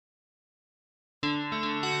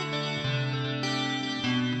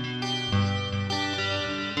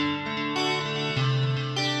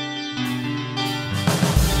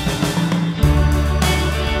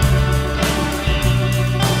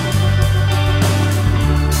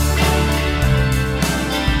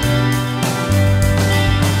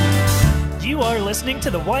listening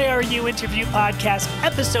to the Why Are You Interview Podcast,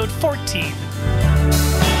 episode 14.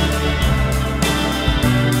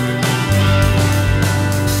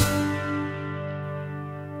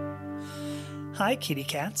 Hi, kitty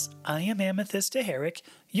cats. I am Amethyst Herrick,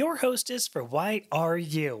 your hostess for Why Are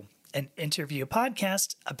You, an interview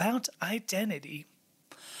podcast about identity.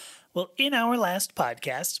 Well, in our last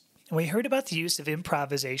podcast, we heard about the use of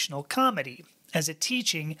improvisational comedy as a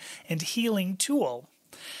teaching and healing tool.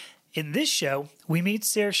 In this show, we meet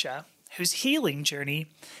Saoirse, whose healing journey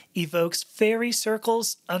evokes fairy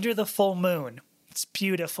circles under the full moon. It's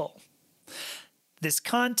beautiful. This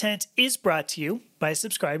content is brought to you by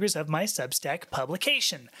subscribers of my Substack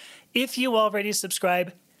publication. If you already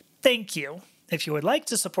subscribe, thank you. If you would like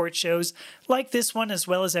to support shows like this one, as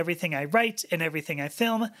well as everything I write and everything I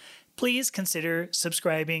film, please consider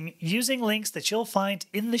subscribing using links that you'll find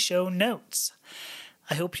in the show notes.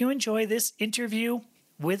 I hope you enjoy this interview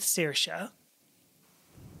with Saoirse.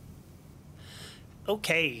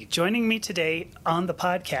 Okay, joining me today on the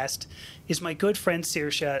podcast is my good friend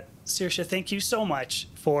Saoirse. Saoirse, thank you so much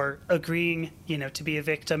for agreeing, to be a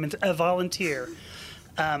victim and a volunteer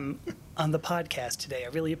on the podcast today. I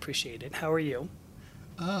really appreciate it. How are you?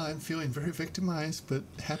 I'm feeling very victimized, but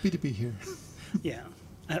happy to be here. Yeah,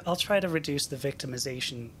 I'll try to reduce the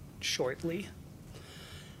victimization shortly.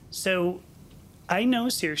 So, I know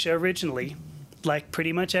Saoirse originally, like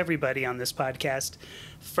pretty much everybody on this podcast,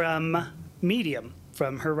 from Medium,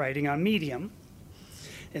 from her writing on Medium.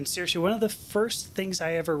 And Saoirse, one of the first things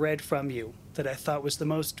I ever read from you that I thought was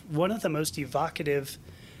one of the most evocative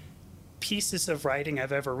pieces of writing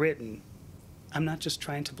I've ever written. I'm not just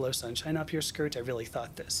trying to blow sunshine up your skirt. I really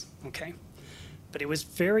thought this, okay? But it was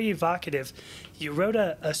very evocative. You wrote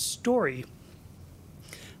a story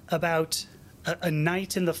about a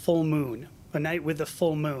night in the full moon, a night with the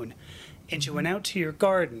full moon. And you went out to your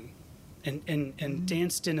garden and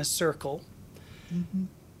danced in a circle. Mm-hmm.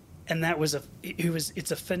 And that was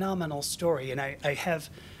it's a phenomenal story. And I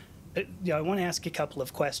want to ask a couple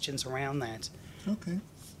of questions around that. Okay.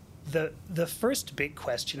 The first big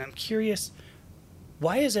question, I'm curious,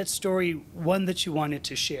 why is that story one that you wanted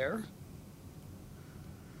to share?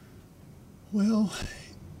 Well,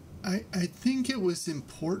 I think it was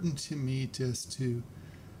important to me just to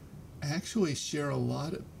actually share a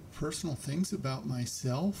lot of personal things about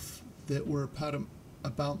myself that were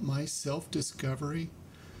about my self-discovery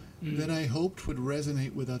that I hoped would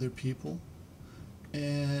resonate with other people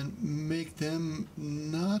and make them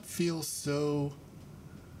not feel so,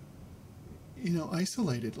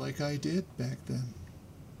 isolated like I did back then.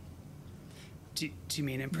 Do you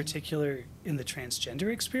mean in particular in the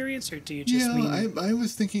transgender experience, or do you just mean... Yeah, I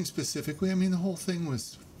was thinking specifically. I mean, the whole thing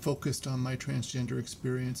was focused on my transgender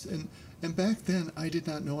experience. And back then, I did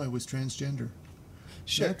not know I was transgender.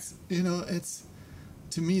 Sure. That's,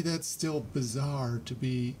 to me, that's still bizarre to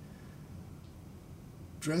be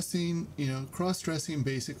dressing, cross-dressing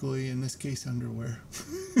basically, in this case, underwear.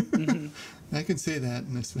 Mm-hmm. I can say that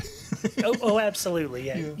in this way. oh, absolutely,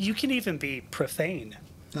 yeah. You can even be profane.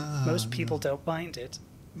 Most people don't mind it.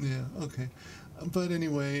 Yeah, okay. But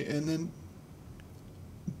anyway, and then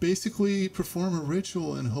basically perform a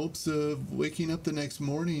ritual in hopes of waking up the next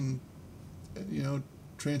morning,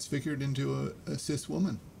 transfigured into a cis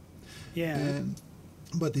woman. Yeah.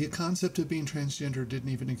 But the concept of being transgender didn't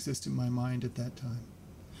even exist in my mind at that time.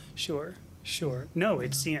 Sure. No,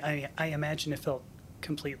 I imagine it felt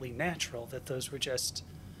completely natural that those were just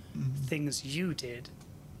things you did.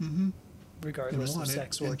 Mm-hmm. Regardless of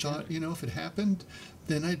sex or gender. Thought, if it happened,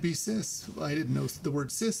 then I'd be cis. I didn't know the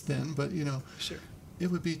word cis then, but, Sure. It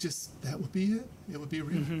would be that would be it. It would be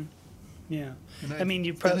real. Mm-hmm. Yeah. And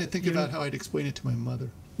you probably... Then I think about how I'd explain it to my mother.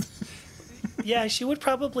 Yeah, she would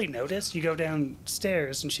probably notice. You go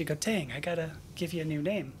downstairs and she'd go, dang, I gotta give you a new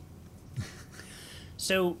name.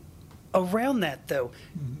 So around that, though,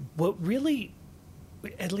 what really,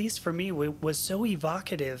 at least for me, was so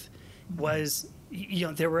evocative was...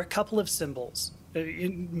 there were a couple of symbols,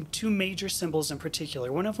 two major symbols in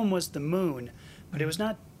particular. One of them was the moon, but it was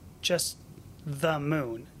not just the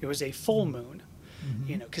moon. It was a full moon,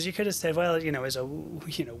 because you could have said, well, as a,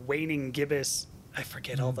 waning gibbous, I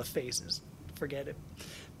forget all the phases, forget it.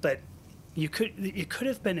 But it could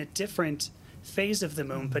have been a different phase of the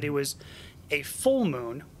moon, but it was a full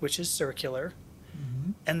moon, which is circular,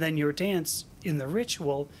 and then your dance in the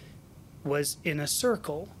ritual was in a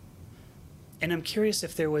circle. And I'm curious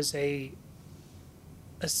if there was a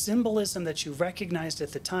symbolism that you recognized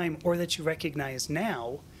at the time or that you recognize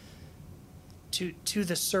now to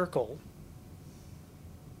the circle.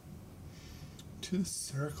 To the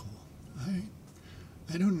circle.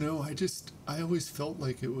 I don't know. I always felt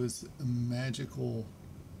like it was a magical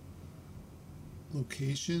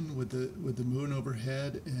location with the moon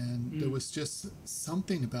overhead, and there was just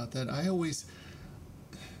something about that.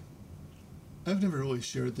 I've never really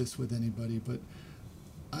shared this with anybody, but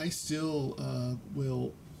I still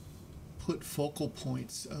will put focal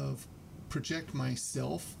points of project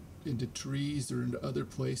myself into trees or into other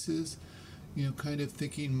places, kind of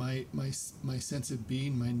thinking my sense of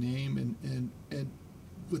being, my name, and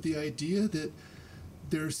with the idea that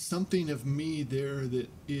there's something of me there that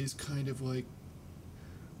is kind of like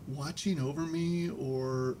watching over me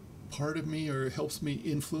or part of me, or helps me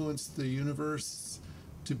influence the universe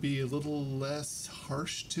to be a little less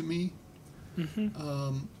harsh to me.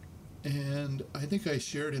 And I think I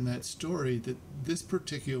shared in that story that this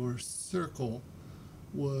particular circle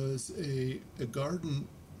was a garden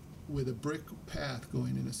with a brick path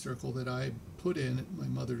going in a circle that I put in. My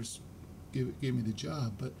mother's gave me the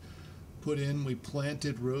job, but we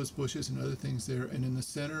planted rose bushes and other things there, and in the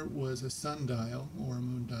center was a sundial or a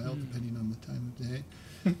moon dial, depending on the time of day.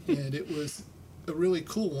 And it was a really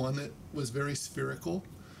cool one that was very spherical,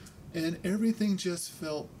 and everything just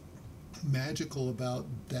felt magical about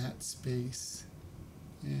that space.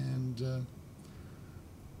 And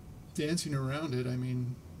dancing around it, I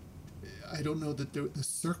mean, I don't know that the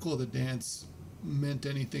circle of the dance meant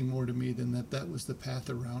anything more to me than that was the path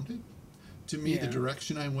around it. To me, the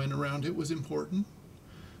direction I went around it was important.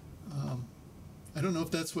 I don't know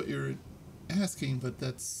if that's what you're asking, but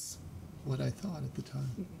that's what I thought at the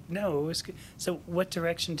time. No, it was good. So what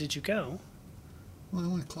direction did you go? Well, I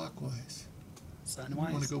went clockwise. Sunwise?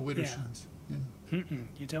 I want to go Widdershins. Yeah.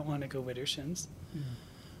 You don't want to go Widdershins. Yeah.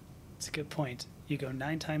 It's a good point. You go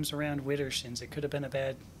 9 times around Widdershins. It could have been a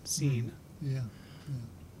bad scene. Yeah.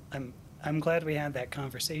 I'm glad we had that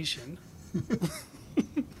conversation.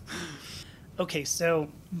 Okay, so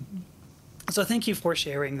thank you for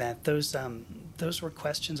sharing that. Those were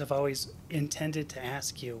questions I've always intended to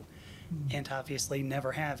ask you, and obviously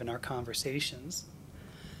never have in our conversations.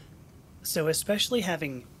 So especially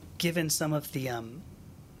having given some of the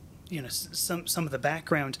some of the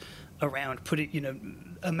background around putting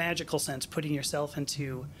a magical sense, putting yourself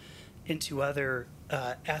into other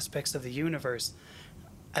aspects of the universe,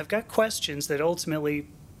 I've got questions that ultimately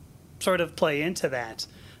sort of play into that.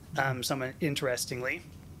 Somewhat interestingly,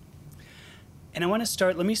 and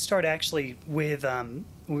let me start actually with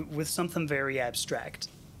something very abstract,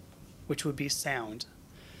 which would be sound.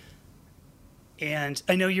 And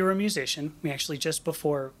I know you're a musician. We actually, just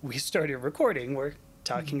before we started recording, we're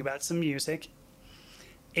talking about some music.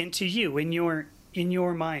 And to you, in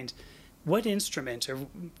your mind, what instrument, or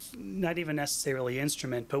not even necessarily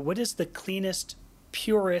instrument, but what is the cleanest,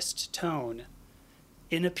 purest tone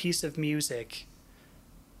in a piece of music?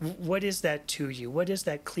 What is that to you? What is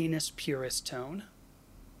that cleanest, purest tone?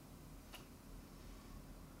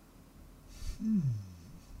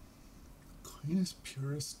 Cleanest,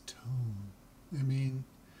 purest tone. I mean,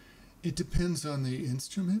 it depends on the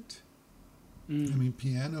instrument. I mean,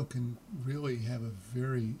 piano can really have a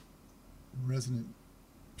very resonant,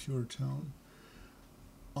 pure tone.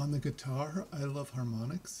 On the guitar, I love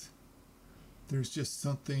harmonics. There's just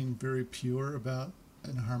something very pure about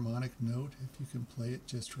an harmonic note if you can play it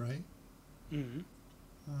just right.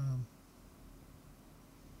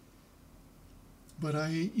 But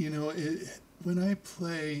when I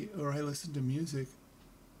play or I listen to music,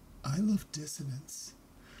 I love dissonance.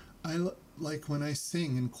 Like when I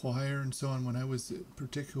sing in choir and so on. When I was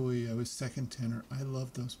second tenor, I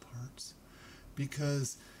love those parts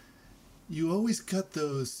because you always got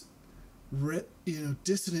those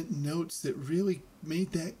dissonant notes that really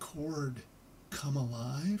made that chord come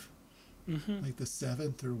alive, like the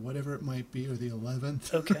 7th or whatever it might be, or the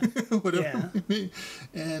 11th, whatever it might be,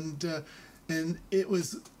 and it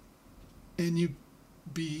was, and you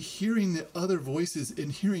be hearing the other voices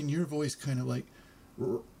and hearing your voice kind of like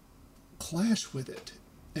clash with it,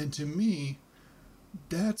 and to me,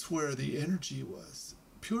 that's where the energy was.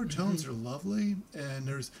 Pure tones are lovely, and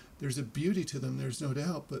there's a beauty to them. There's no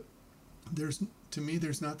doubt, but there's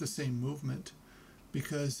not the same movement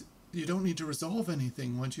because you don't need to resolve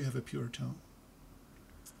anything once you have a pure tone.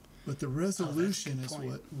 But the resolution is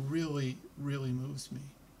what really, really moves me.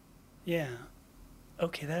 Yeah.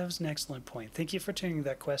 Okay, that was an excellent point. Thank you for turning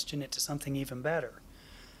that question into something even better.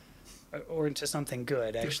 Or into something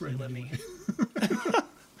good, actually. Different,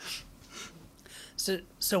 anyway.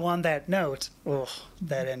 So on that note,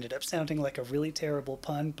 that ended up sounding like a really terrible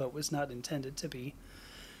pun, but was not intended to be.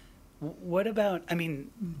 What about,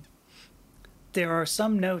 there are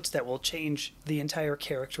some notes that will change the entire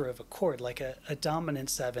character of a chord, like a dominant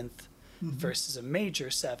 7th versus a major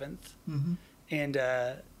seventh. Mm-hmm. And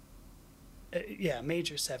yeah,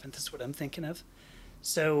 major seventh is what I'm thinking of.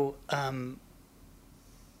 So I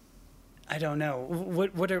don't know.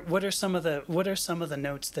 What are some of the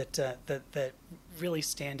notes that really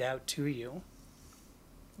stand out to you?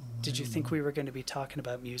 Did you think we were going to be talking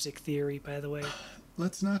about music theory, by the way?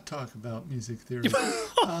 Let's not talk about music theory.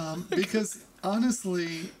 Because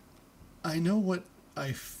honestly, I know what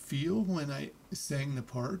I feel when I sang the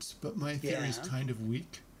parts, but my theory is kind of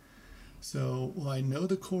weak. So, well, I know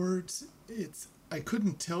the chords. I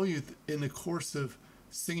couldn't tell you in the course of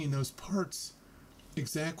singing those parts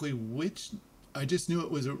exactly which. I just knew it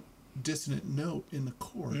was a dissonant note in the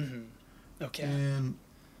chord. Mm-hmm. Okay. And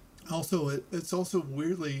also, it's also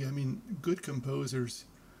weirdly, I mean, good composers,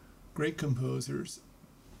 great composers,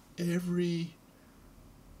 every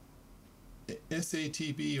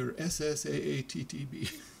SATB or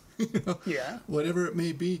SSAATTB, whatever it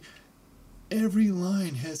may be, every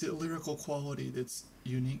line has a lyrical quality that's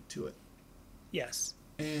unique to it. Yes.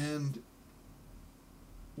 And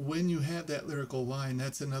when you have that lyrical line,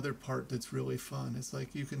 that's another part that's really fun. It's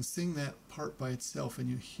like you can sing that part by itself and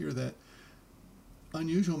you hear that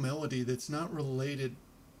unusual melody that's not related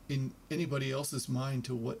in anybody else's mind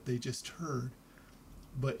to what they just heard,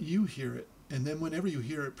 but you hear it. And then whenever you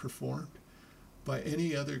hear it performed by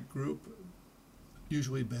any other group,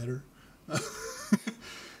 usually better,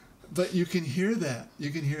 but you can hear that. You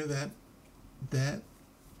can hear that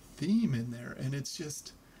theme in there. And it's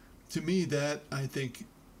just, to me, that I think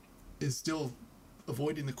is still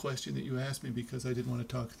avoiding the question that you asked me because I didn't want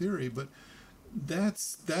to talk theory, but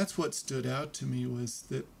that's what stood out to me was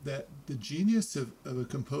that the genius of a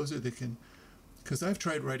composer that can, because I've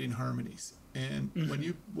tried writing harmonies, and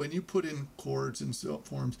when you put in chords and so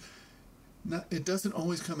forms, it doesn't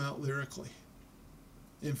always come out lyrically.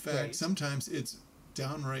 In fact, sometimes it's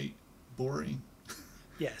downright boring.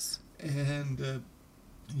 Yes. And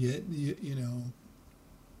yet, you know,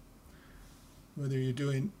 whether you're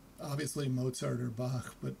doing obviously Mozart or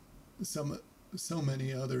Bach, but so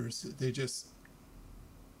many others, they just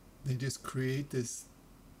create this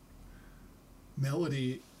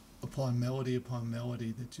melody upon melody upon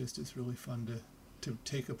melody that just is really fun to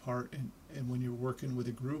take apart, and when you're working with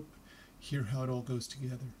a group, hear how it all goes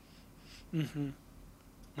together. Mm-hmm.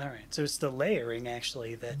 All right. So it's the layering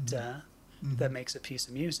actually that that makes a piece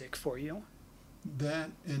of music for you.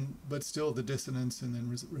 But still the dissonance and then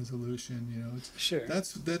resolution, you know. Sure.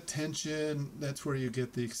 That's that tension. That's where you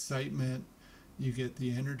get the excitement, you get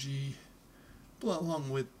the energy,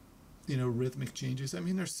 along with, you know, rhythmic changes. I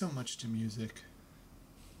mean, there's so much to music.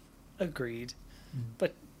 Agreed.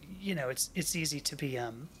 But you know, it's easy to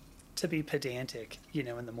be pedantic, you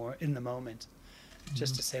know, in the moment,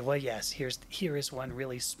 just to say, well, yes, here is one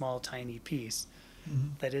really small, tiny piece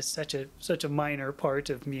that is such a minor part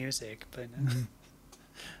of music, but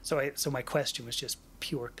so my question was just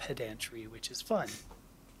pure pedantry, which is fun.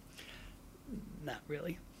 Not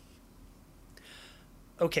really.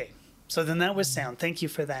 Okay, so then that was sound. Thank you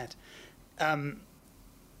for that.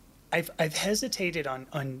 I've hesitated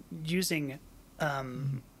on using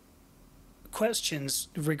questions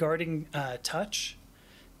regarding touch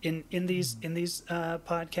in these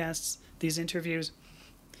podcasts, these interviews,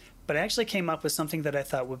 but I actually came up with something that I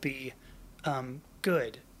thought would be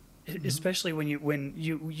good, especially when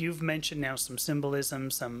you've mentioned now some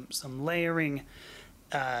symbolism, some layering,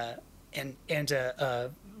 and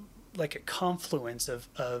like a confluence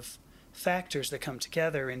of factors that come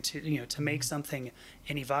together into, you know, to make something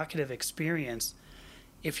an evocative experience.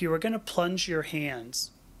 If you were going to plunge your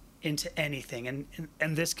hands into anything,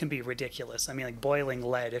 and this can be ridiculous, I mean, like boiling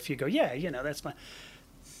lead, if you go, yeah, you know, that's fine.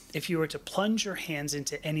 If you were to plunge your hands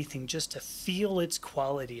into anything just to feel its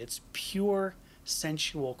quality, its pure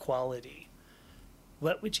sensual quality,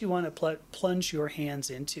 what would you want to plunge your hands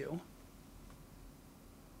into?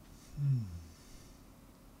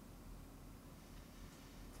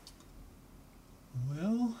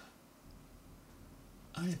 Well,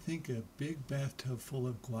 I think a big bathtub full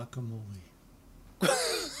of guacamole.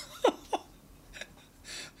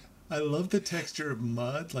 I love the texture of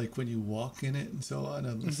mud, like when you walk in it and so on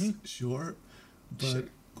the shore. But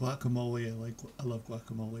guacamole, I love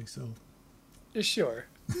guacamole, so. Sure.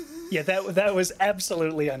 Yeah, that was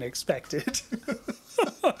absolutely unexpected.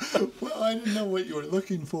 Well, I didn't know what you were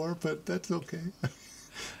looking for, but that's okay.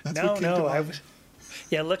 That's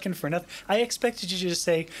Yeah, looking for nothing. I expected you to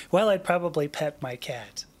say, well, I'd probably pet my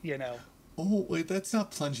cat, you know. Oh, wait, that's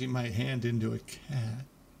not plunging my hand into a cat.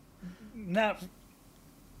 Not.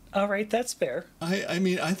 All right, that's fair. I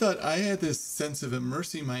mean, I thought I had this sense of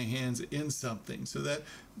immersing my hands in something, so that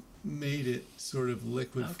made it sort of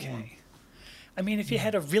liquid form. I mean, if you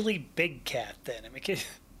had a really big cat, then I mean,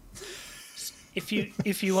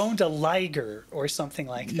 if you owned a liger or something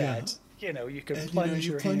like that, you could And plunge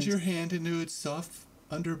you your plunge hands. your hand into its soft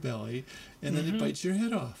underbelly, and then it bites your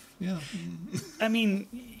head off. Yeah. I mean,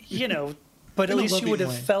 but at In a least you would have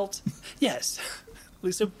loving way. felt, yes, at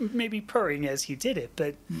least maybe purring as he did it,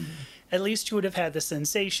 but at least you would have had the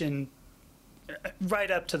sensation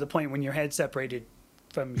right up to the point when your head separated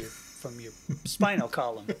from your spinal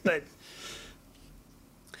column. But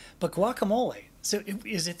guacamole. So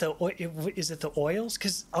is it the oils?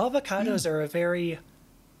 Because avocados are a very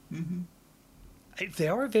they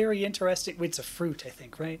are very interesting. It's a fruit, I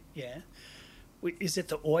think, right? Yeah. Is it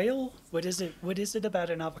the oil? What is it? What is it about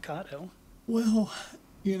an avocado? Well,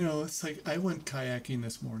 it's like I went kayaking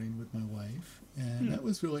this morning with my wife, and that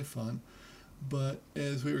was really fun. But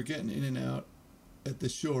as we were getting in and out at the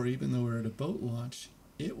shore, even though we were at a boat launch,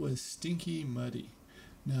 it was stinky muddy.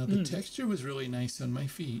 Now, the texture was really nice on my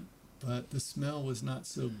feet, but the smell was not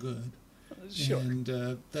so good. Sure.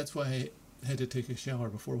 And that's why I had to take a shower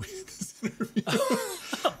before we had this interview.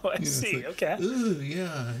 Oh, I see. Okay. Ooh,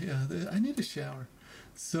 yeah, I need a shower.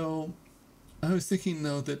 So I was thinking,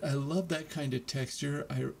 though, that I love that kind of texture.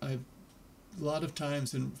 I've a lot of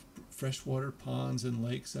times in freshwater ponds and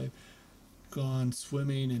lakes, I've gone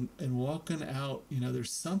swimming and walking out.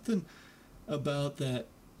 There's something about that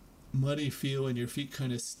muddy feel and your feet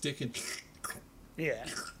kind of sticking. Yeah.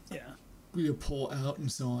 You pull out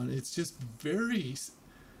and so on. It's just very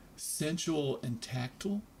sensual and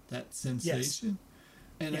tactile, that sensation.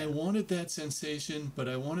 Yes. And I wanted that sensation, but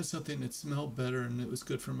I wanted something that smelled better and it was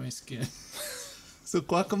good for my skin. So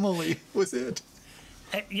guacamole was it.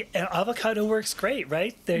 Avocado works great,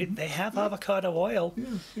 right? They have avocado oil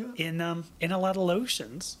in a lot of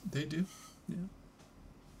lotions. They do. Yeah.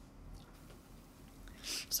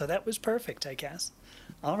 So that was perfect, I guess.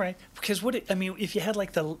 All right, because if you had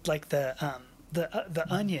like the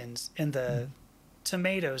onions and the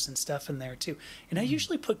tomatoes and stuff in there too, and I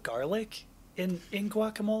usually put garlic in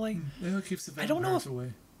guacamole. It keeps the I don't know vampires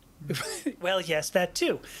away. Well, yes, that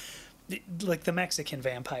too. Like the Mexican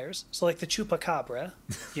vampires. So like the chupacabra,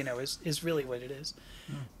 is really what it is.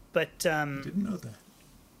 Oh, but didn't know that.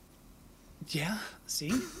 Yeah,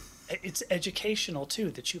 see, it's educational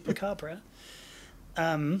too. The chupacabra.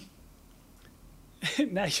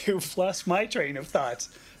 Now you've lost my train of thought.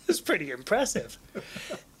 It's pretty impressive.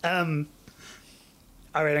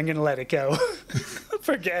 All right, I'm going to let it go.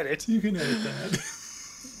 Forget it. You can edit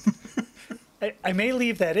that. I may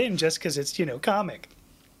leave that in just because it's, comic.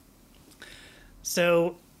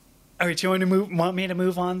 So, all right, do you want me to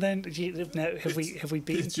move on then? Have we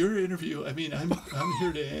beaten? It's your interview. I mean, I'm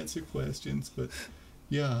here to answer questions, but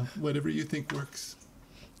yeah, whatever you think works.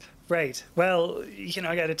 Right. Well,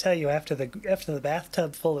 I got to tell you, after the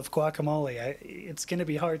bathtub full of guacamole, it's going to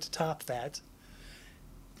be hard to top that.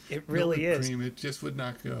 It really is. Cream, it just would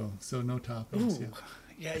not go. So no toppings. Ooh,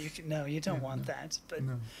 yeah. You don't want that. But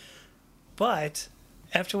No. But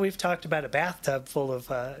after we've talked about a bathtub full of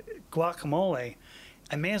guacamole,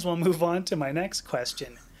 I may as well move on to my next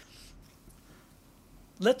question.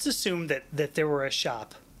 Let's assume that there were a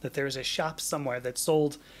shop, that there's a shop somewhere that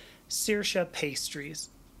sold Saoirse pastries.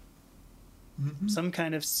 Mm-hmm. Some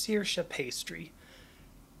kind of Saoirse pastry.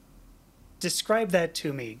 Describe that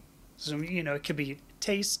to me. So, it could be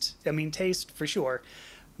taste for sure.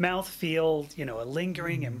 Mouth feel, a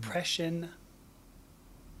lingering impression.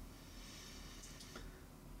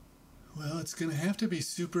 Well, it's going to have to be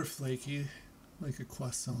super flaky, like a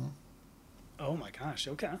croissant. Oh my gosh,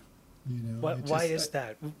 okay. Why is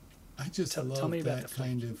that? I just love tell me about that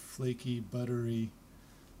kind of flaky, buttery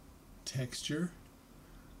texture.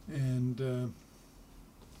 And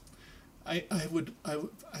I would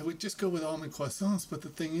just go with almond croissants, but the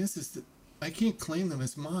thing is that I can't claim them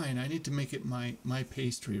as mine. I need to make it my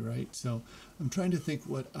pastry, right? So I'm trying to think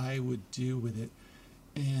what I would do with it.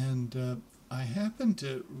 And I happen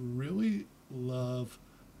to really love,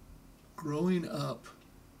 growing up,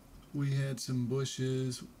 we had some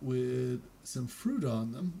bushes with some fruit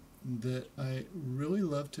on them that I really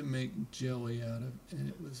love to make jelly out of, and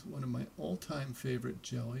it was one of my all-time favorite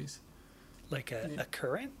jellies. Like a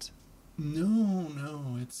currant?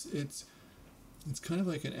 No, it's kind of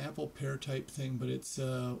like an apple pear type thing, but it's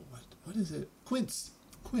what is it? Quince.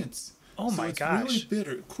 Oh so my it's gosh! Really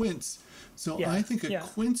bitter quince. So Yeah, I think a yeah.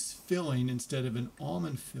 quince filling instead of an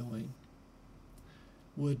almond filling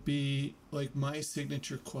would be like my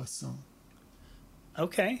signature croissant.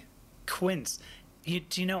 Okay, quince.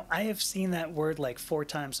 I have seen that word like 4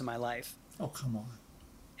 times in my life. Oh, come on.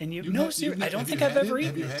 And Seriously, I don't think I've ever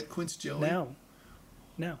eaten Have you it. had quince jelly?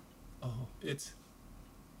 No. Oh, it's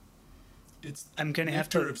it's I'm going to have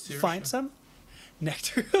nectar to of Saoirse. find some.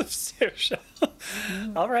 Nectar of Saoirse.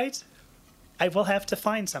 All right. I will have to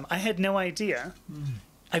find some. I had no idea.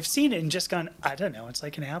 I've seen it and just gone, I don't know. It's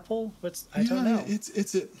like an apple. I don't know.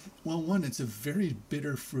 It's a very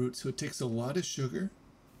bitter fruit, so it takes a lot of sugar,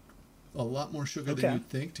 a lot more sugar than you'd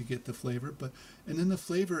think to get the flavor. And then the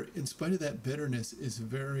flavor, in spite of that bitterness, is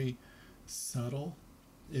very subtle.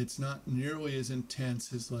 It's not nearly as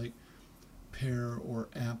intense as like pear or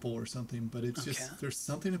apple or something, but it's just, there's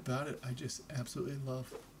something about it I just absolutely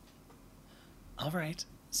love. All right.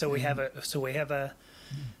 So we have a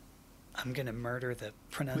I'm going to murder the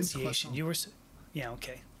pronunciation.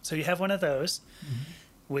 Okay. So you have one of those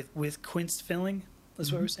with quince filling.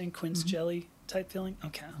 That's what we're saying, quince jelly type filling.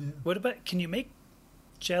 Okay. Yeah. What about, can you make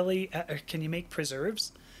jelly, or can you make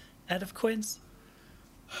preserves out of quince?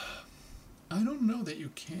 I don't know that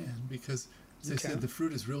you can, because as I said, the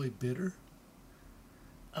fruit is really bitter.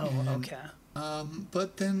 Oh, okay.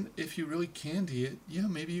 But then if you really candy it, yeah,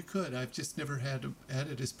 maybe you could. I've just never had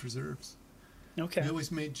it as preserves. Okay. We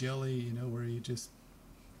always made jelly, where you just...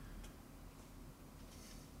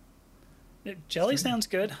 Jelly sounds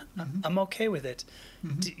good. I'm okay with it.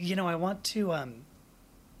 I want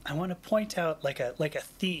to point out like a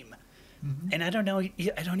theme. And I don't know,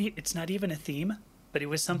 it's not even a theme, but it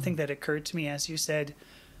was something that occurred to me as you said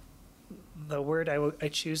the word I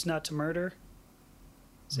choose not to murder.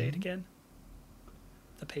 Say it again.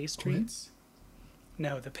 The pastry? Quince?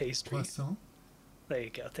 No, the pastry. Croissant? There you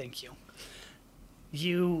go. Thank you.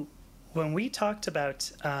 When we talked about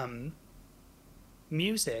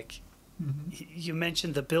music, you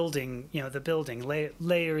mentioned the building,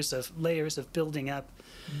 layers of building up,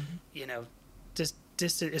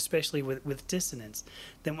 especially with dissonance.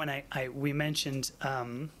 Then when we mentioned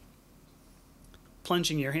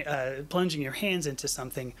plunging your hands into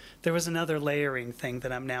something, there was another layering thing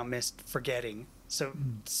that I'm now forgetting. So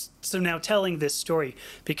now telling this story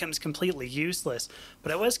becomes completely useless.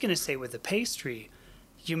 But I was going to say with the pastry,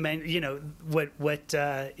 what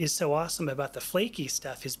is so awesome about the flaky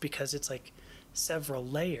stuff is because it's like several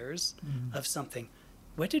layers of something.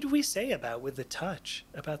 What did we say with the touch,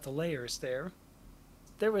 about the layers there?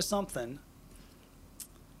 There was something.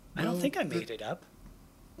 I don't think I made it up.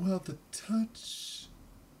 Well, the touch,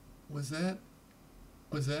 was that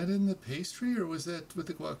in the pastry, or was that with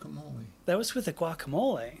the guacamole? That was with the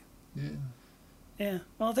guacamole. Yeah. Yeah.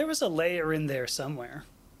 Well, there was a layer in there somewhere.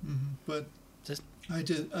 But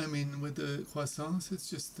with the croissants, it's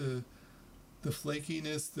just the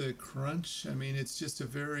flakiness, the crunch. I mean, it's just a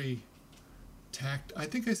very I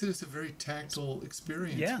think I said it's a very tactile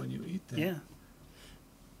experience when you eat them.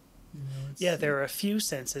 Yeah. There are a few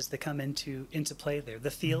senses that come into play there.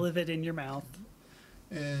 The feel of it in your mouth.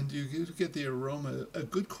 And you get the aroma. A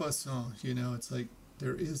good croissant, it's like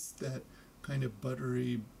there is that kind of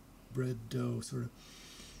buttery bread dough sort of.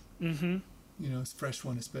 It's fresh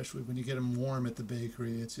one, especially when you get them warm at the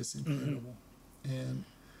bakery. It's just incredible. And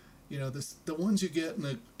the ones you get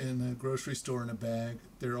in the grocery store in a bag,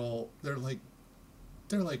 they're like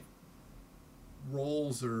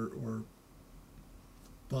rolls or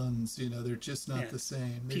buns. They're just not the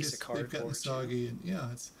same. They've gotten soggy,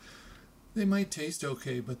 and they might taste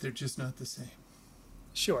okay, but they're just not the same.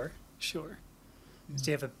 Sure. Yeah. Do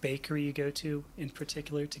you have a bakery you go to in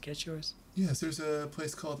particular to get yours? Yes, there's a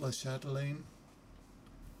place called La Chatelaine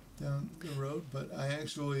down the road, but I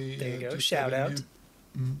actually... There you go, shout out.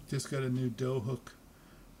 Just got a new dough hook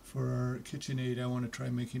for our KitchenAid. I want to try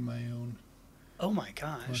making my own. Oh my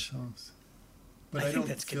gosh. Croissants. But I think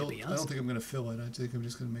that's going to be awesome. I don't think I'm going to fill it. I think I'm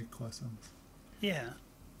just going to make croissants. Yeah.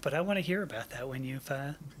 But I want to hear about that when you've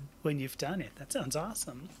done it. That sounds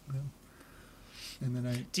awesome. Yeah. And then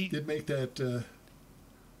I did make that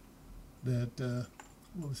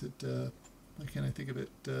what was it? Why can't I think of it?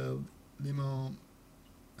 Limon.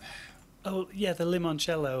 Oh yeah, the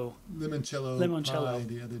limoncello. Limoncello pie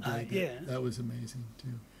the other day. Yeah. That was amazing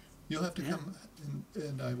too. You'll have to come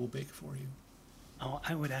and I will bake for you. Oh,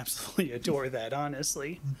 I would absolutely adore that,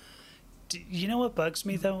 honestly. You know what bugs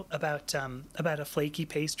me though about a flaky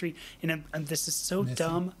pastry? And this is so messy.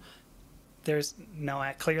 Dumb.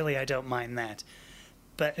 Clearly I don't mind that,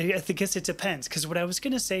 but I guess it depends. Because what I was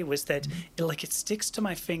gonna say was that it sticks to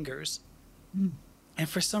my fingers, and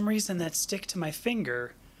for some reason that stick to my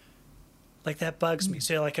finger, that bugs me.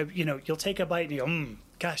 So you'll take a bite and you go,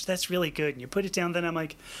 gosh, that's really good, and you put it down. Then I'm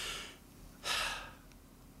like,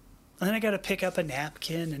 and then I got to pick up a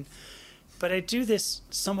napkin But I do this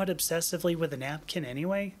somewhat obsessively with a napkin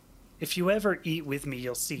anyway. If you ever eat with me,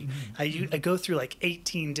 you'll see. I go through like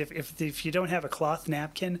 18 different... If you don't have a cloth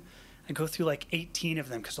napkin, I go through like 18 of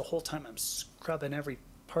them because the whole time I'm scrubbing every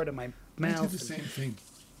part of my I do mouth. the same thing.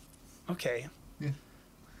 Okay. Yeah.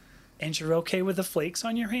 And you're okay with the flakes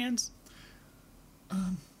on your hands?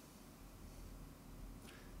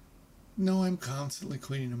 No, I'm constantly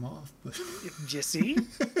cleaning them off, but You see?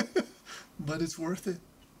 but it's worth it.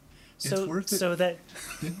 So, it's worth it. so that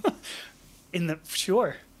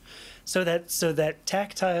sure. So that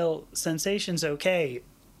tactile sensation's okay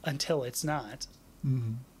until it's not.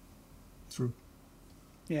 Mm-hmm. True.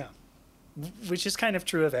 Yeah. Which is kind of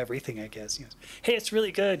true of everything, I guess. You know, hey, it's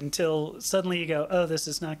really good until suddenly you go, oh, this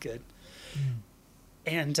is not good.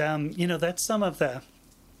 And, that's some of the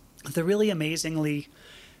really amazingly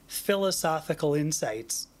philosophical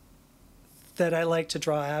insights that I like to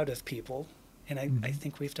draw out of people. And I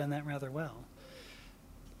think we've done that rather well.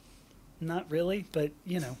 Not really, but,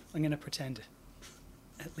 I'm going to pretend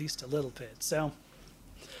at least a little bit. So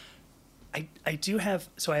I do have,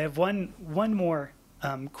 I have one more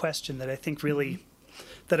question that I think really,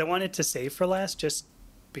 that I wanted to save for last, just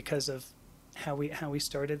because of how we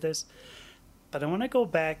started this. But I want to go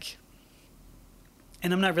back,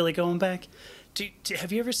 and I'm not really going back.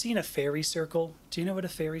 Have you ever seen a fairy circle? Do you know what a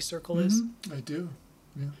fairy circle is? I do.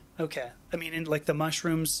 Yeah. Okay. I mean, in like the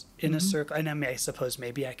mushrooms in a circle, and I suppose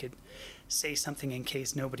maybe I could say something in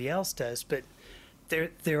case nobody else does, but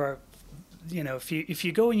there are, if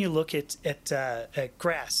you go and you look at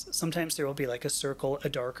grass, sometimes there will be like a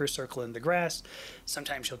darker circle in the grass.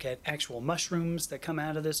 Sometimes you'll get actual mushrooms that come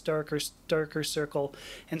out of this darker circle.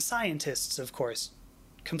 And scientists, of course,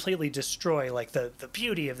 completely destroy like the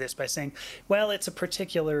beauty of this by saying, well, it's a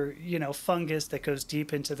particular, fungus that goes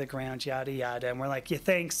deep into the ground, yada, yada. And we're like, yeah,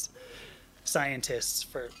 thanks, scientists,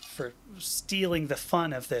 for stealing the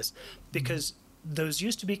fun of this, because those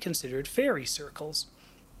used to be considered fairy circles.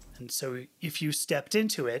 And so if you stepped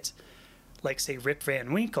into it, like, say, Rip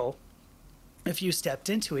Van Winkle, if you stepped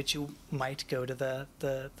into it, you might go to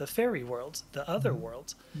the fairy world, the other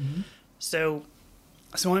world. So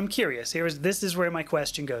I'm curious. This is where my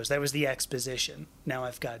question goes. That was the exposition. Now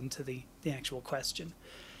I've gotten to the actual question.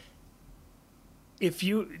 If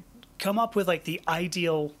you come up with like the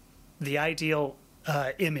ideal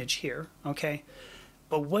image here, okay?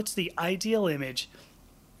 But what's the ideal image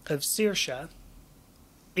of Saoirse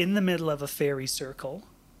in the middle of a fairy circle?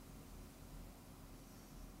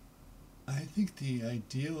 I think the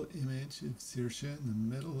ideal image of Saoirse in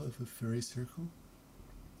the middle of a fairy circle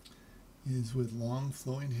is with long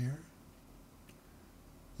flowing hair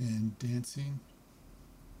and dancing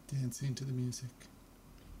to the music.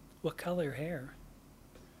 What color hair?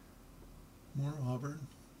 More auburn.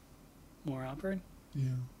 More auburn? Yeah.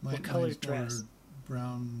 What color mine's more dress?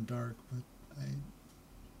 Brown, dark, but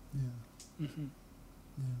yeah. Yeah.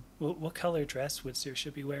 What color dress would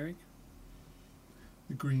Saoirse be wearing?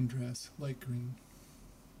 The green dress, light green.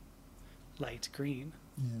 Light green.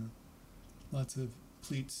 Yeah. Lots of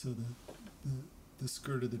pleats so the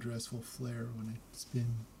skirt of the dress will flare when I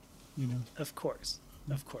spin, Of course.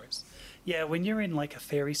 Yeah, when you're in like a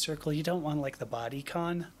fairy circle, you don't want like the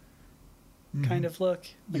bodycon kind of look.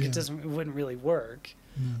 Like it wouldn't really work.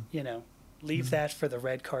 Leave that for the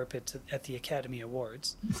red carpet at the Academy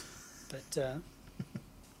Awards. But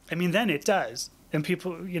I mean, then it does. And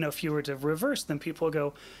people, if you were to reverse them, people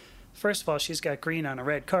go, first of all, she's got green on a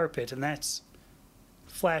red carpet, and that's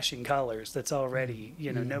flashing colors. That's already,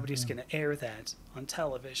 nobody's going to air that on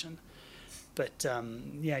television. But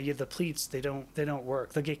the pleats, they don't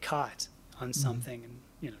work. They'll get caught on something,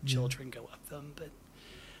 and children go up them. But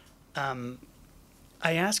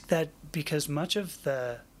I ask that because much of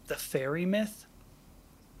the fairy myth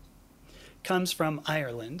comes from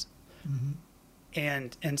Ireland,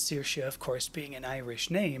 and Saoirse, of course, being an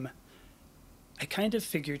Irish name. I kind of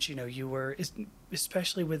figured, you were,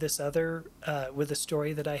 especially with this other, with the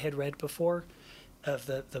story that I had read before, of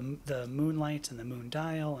the moonlight and the moon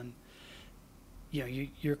dial, and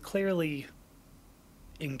you're clearly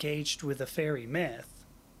engaged with the fairy myth.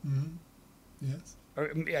 Yes.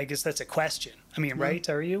 Or I guess that's a question. I mean, right?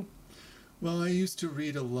 Are you? Well, I used to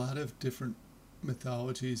read a lot of different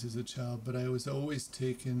mythologies as a child, but I was always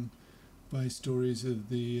taken by stories of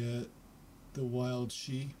the wild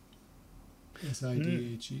she,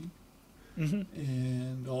 Sidhe.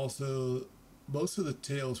 And also most of the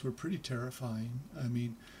tales were pretty terrifying. I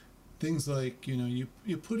mean, things like, you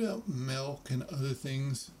put out milk and other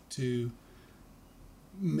things to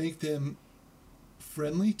make them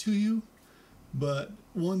friendly to you, but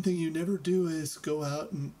one thing you never do is go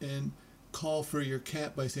out and call for your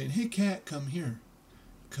cat by saying, hey cat, come here,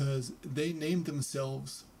 because they named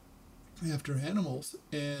themselves after animals,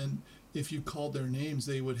 and if you called their names,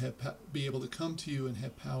 they would be able to come to you and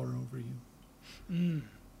have power over you.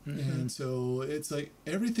 And so it's like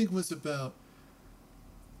everything was about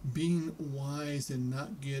being wise and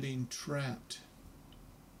not getting trapped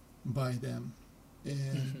by them.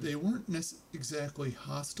 And they weren't exactly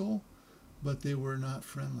hostile, but they were not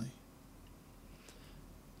friendly.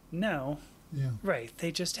 No. Yeah. Right.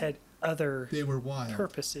 They just had other They were wild.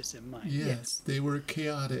 purposes in mind. Yes. They were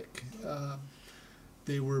chaotic.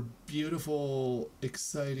 They were beautiful,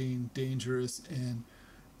 exciting, dangerous, and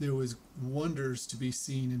there was wonders to be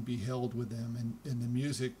seen and beheld with them, and the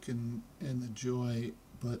music and the joy,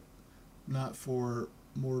 but not for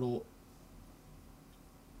mortal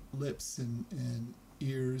lips and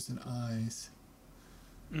ears and eyes.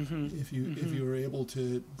 If you were able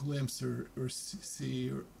to glimpse or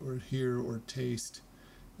see or hear or taste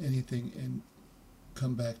anything and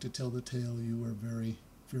come back to tell the tale, you were very,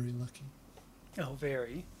 very lucky. Oh,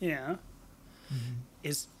 very. Yeah.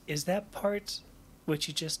 Is that part which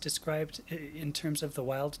you just described in terms of the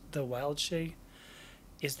wild shay?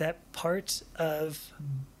 Is that part of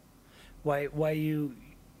why you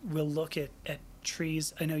will look at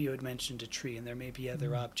trees? I know you had mentioned a tree, and there may be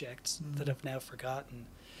other objects that I've now forgotten.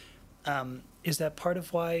 Is that part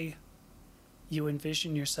of why you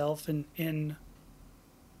envision yourself in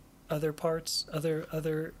other parts,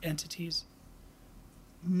 other entities?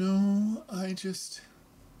 No, I just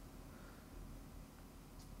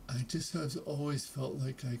have always felt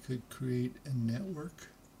like I could create a network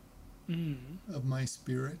of my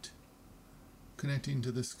spirit connecting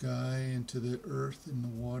to the sky and to the earth and the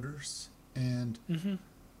waters, and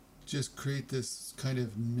just create this kind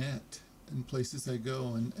of net in places I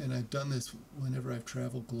go. And I've done this whenever I've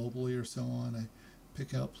traveled globally or so on. I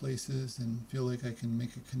pick out places and feel like I can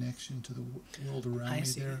make a connection to the world around me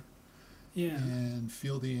there. Yeah. And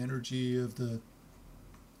feel the energy of the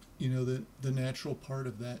natural part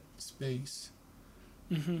of that space.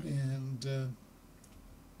 And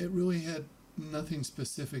it really had nothing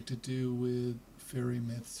specific to do with fairy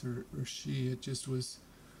myths or she. It just was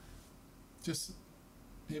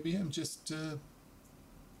maybe I'm just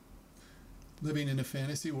living in a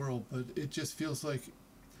fantasy world, but it just feels like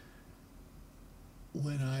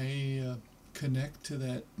when I connect to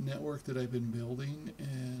that network that I've been building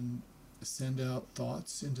and send out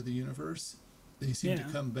thoughts into the universe, they seem to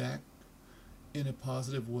come back in a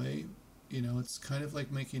positive way. It's kind of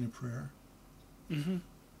like making a prayer. And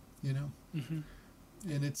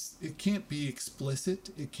it can't be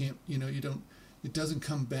explicit. It can't, it doesn't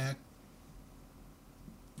come back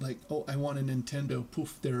like, oh, I want a Nintendo,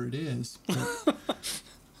 poof, there it is.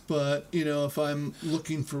 But if I'm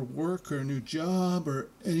looking for work or a new job or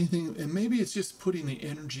anything, and maybe it's just putting the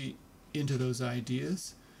energy into those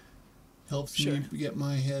ideas, helps me get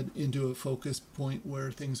my head into a focus point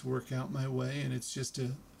where things work out my way, and it's just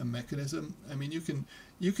a mechanism. I mean, you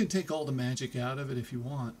can take all the magic out of it if you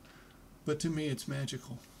want, but to me it's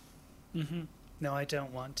magical. No, I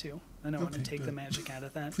don't want to. I don't want to take the magic out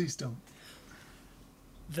of that. Please don't.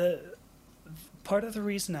 The part of the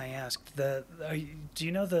reason I asked, do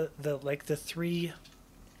you know the three?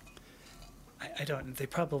 I don't. They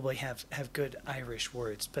probably have good Irish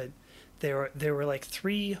words, but there were like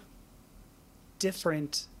three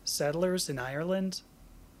different settlers in Ireland.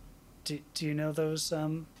 Do you know those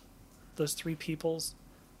three peoples?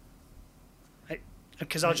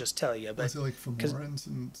 Because I'll just tell you. But was it like Fomorans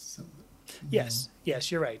and some? Yes,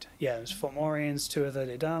 you're right. Yeah, it was Fomorians, Tuatha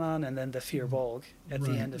De Danann, and then the Fir Bolg at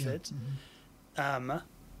the end of it.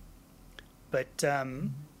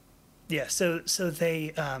 So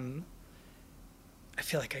they, I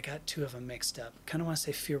feel like I got two of them mixed up. Kind of want to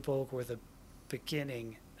say Fir Bolg were the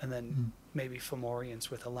beginning, and then maybe Fomorians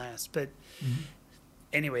were the last. But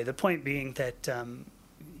anyway, the point being that,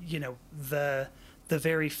 the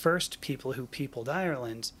very first people who peopled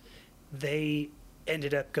Ireland, they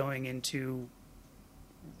ended up going into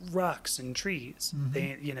rocks and trees.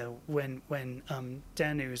 They, when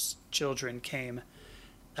Danu's children came,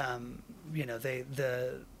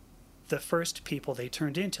 the first people they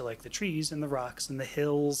turned into like the trees and the rocks and the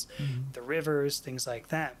hills, the rivers, things like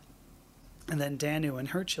that. And then Danu and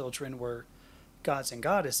her children were gods and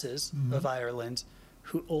goddesses of Ireland,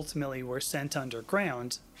 who ultimately were sent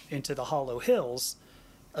underground into the hollow hills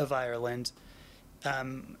of Ireland.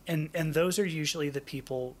 And those are usually the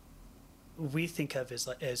people we think of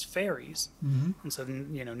as fairies. And so,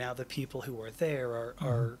 now the people who are there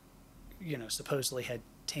are supposedly had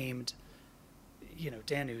tamed,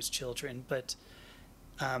 Danu's children. But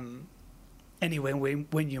anyway,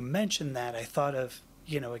 when you mentioned that, I thought of,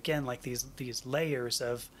 again, like these layers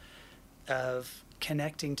of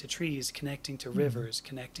connecting to trees, connecting to rivers,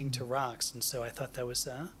 connecting to rocks. And so I thought that was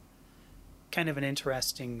kind of an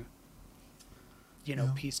interesting Yeah.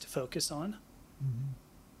 piece to focus on. Mm-hmm.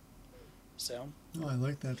 So, Oh, I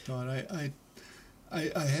like that thought. I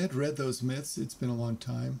had read those myths. It's been a long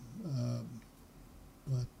time,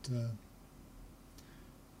 but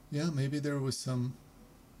yeah, maybe there was some,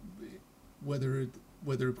 whether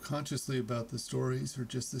consciously about the stories or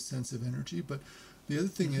just the sense of energy. But the other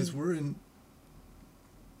thing is, we're in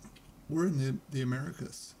the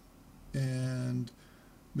Americas, and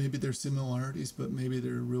maybe there's similarities, but maybe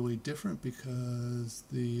they're really different because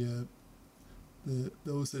the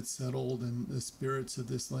those that settled and the spirits of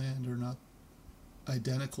this land are not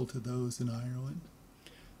identical to those in Ireland,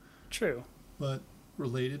 true. but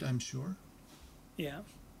related, I'm sure. Yeah.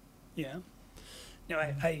 Yeah. No,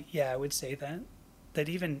 I would say that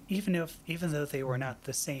even though they were not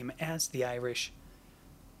the same as the Irish,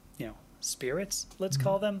 spirits, let's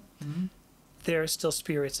call them, Mm-hmm. they're still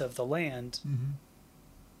spirits of the land Mm-hmm.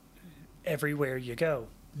 everywhere you go,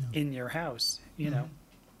 Yeah. in your house, Mhm.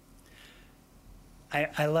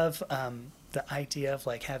 I love the idea of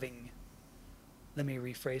like having, let me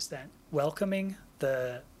rephrase that, welcoming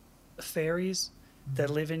the fairies that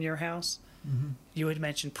live in your house. Mm-hmm. You had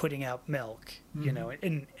mentioned putting out milk, Mhm.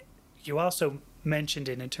 and you also mentioned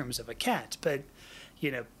it in terms of a cat, but,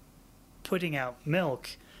 putting out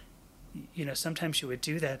milk, sometimes you would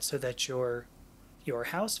do that so that your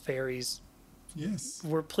house fairies Yes.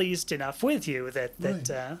 were pleased enough with you that Right.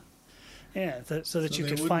 so that you they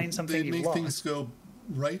could wouldn't- find something they'd you make lost. things go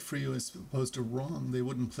right for you as opposed to wrong. They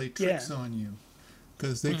wouldn't play tricks Yeah. on you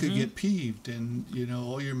because they could Mhm. get peeved, and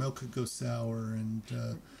all your milk could go sour, and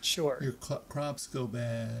Sure. your crops go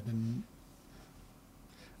bad, and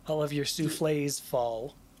All of your souffles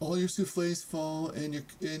fall. all your souffles fall, and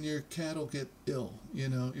your cat will get ill.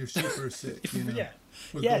 Your sheep are sick. Yeah.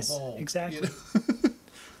 or Yes, go bald, exactly.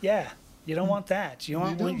 Yeah. You don't want that. You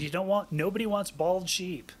don't want, nobody wants bald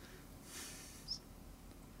sheep.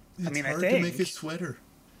 It's mean, I hard to make a think- sweater.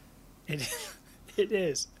 It it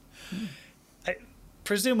is.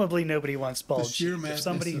 Presumably nobody wants bald The sheer sheep. If madness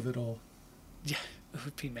somebody, of it all. yeah, it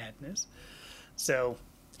would be madness. So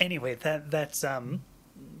anyway, that's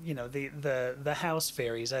the house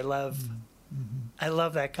fairies. I love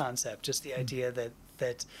that concept. Just the idea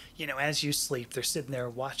that as you sleep, they're sitting there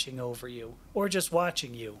watching over you, or just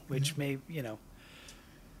watching you, which may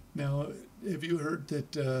Now, have you heard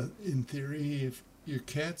that in theory, if your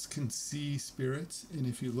cats can see spirits, and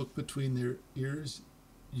if you look between their ears,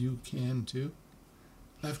 you can too?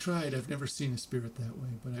 I've tried. I've never seen a spirit that way,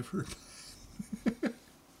 but I've heard.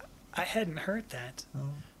 I hadn't heard that. Oh,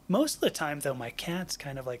 Most of the time, though, my cat's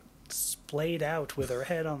kind of like splayed out with her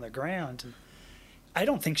head on the ground. And I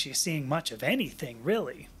don't think she's seeing much of anything,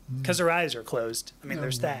 really, because her eyes are closed. I mean, Oh,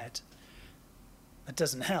 there's yeah. that. That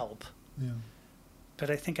doesn't help. yeah.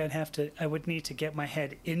 But I think I would need to get my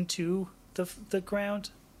head into the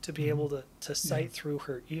ground to be able to sight through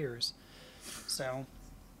her ears. So,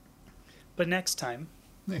 but next time,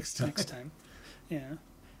 Next time. yeah.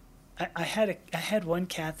 I had one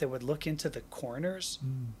cat that would look into the corners.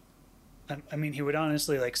 I mean, he would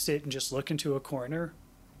honestly like sit and just look into a corner.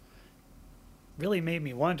 Really made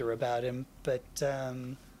me wonder about him, but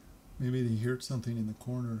Maybe they heard something in the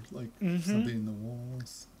corner, like something in the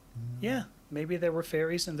walls. yeah, maybe there were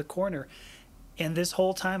fairies in the corner. And this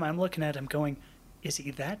whole time I'm looking at him going, is he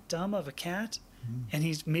that dumb of a cat?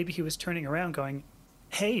 And maybe he was turning around going,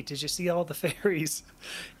 hey, did you see all the fairies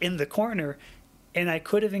in the corner? And I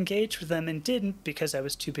could have engaged with them and didn't because I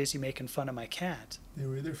was too busy making fun of my cat. They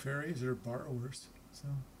were either fairies or borrowers. So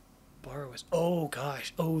Borrowers. Oh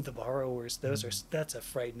gosh. Oh, the borrowers. That's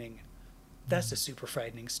a super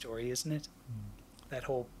frightening story, isn't it? That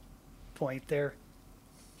whole point there.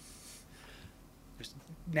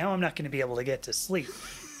 Now I'm not going to be able to get to sleep.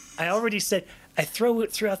 I already said, I threw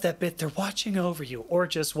out that bit, they're watching over you or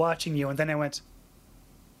just watching you. And then I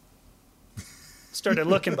started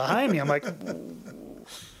looking behind me. I'm like, "Ooh,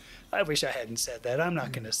 I wish I hadn't said that. I'm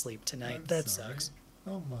not going to sleep tonight. I'm That sorry. sucks.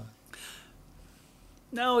 Oh my.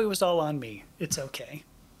 No, it was all on me. It's okay.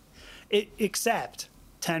 Except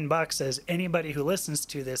 $10 says anybody who listens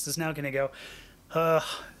to this is now going to go,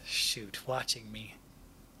 oh, shoot, watching me.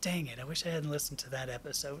 Dang it, I wish I hadn't listened to that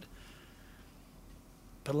episode.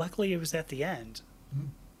 But luckily it was at the end.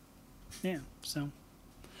 Yeah, so.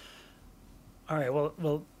 All right,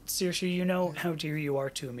 well, Saoirse, you know how dear you are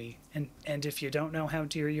to me. And if you don't know how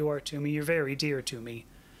dear you are to me, you're very dear to me.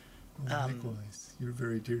 Well, likewise, you're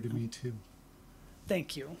very dear to me too.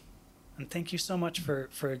 Thank you. And thank you so much for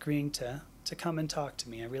agreeing to come and talk to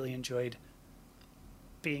me. I really enjoyed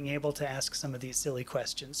being able to ask some of these silly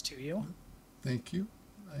questions to you. Thank you.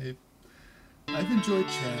 I've enjoyed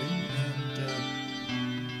chatting, and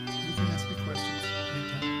you can ask me questions.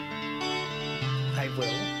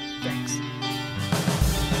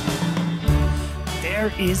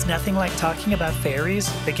 there is nothing like talking about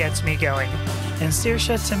fairies that gets me going. And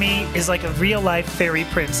Saoirse, to me, is like a real-life fairy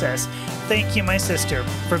princess. Thank you, my sister,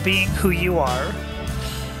 for being who you are.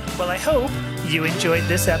 Well, I hope you enjoyed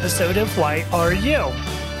this episode of Why Are You?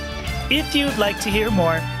 If you'd like to hear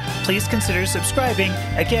more, please consider subscribing.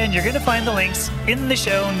 Again, you're going to find the links in the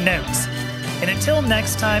show notes. And until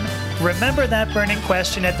next time, remember that burning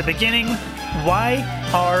question at the beginning, why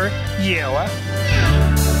are you?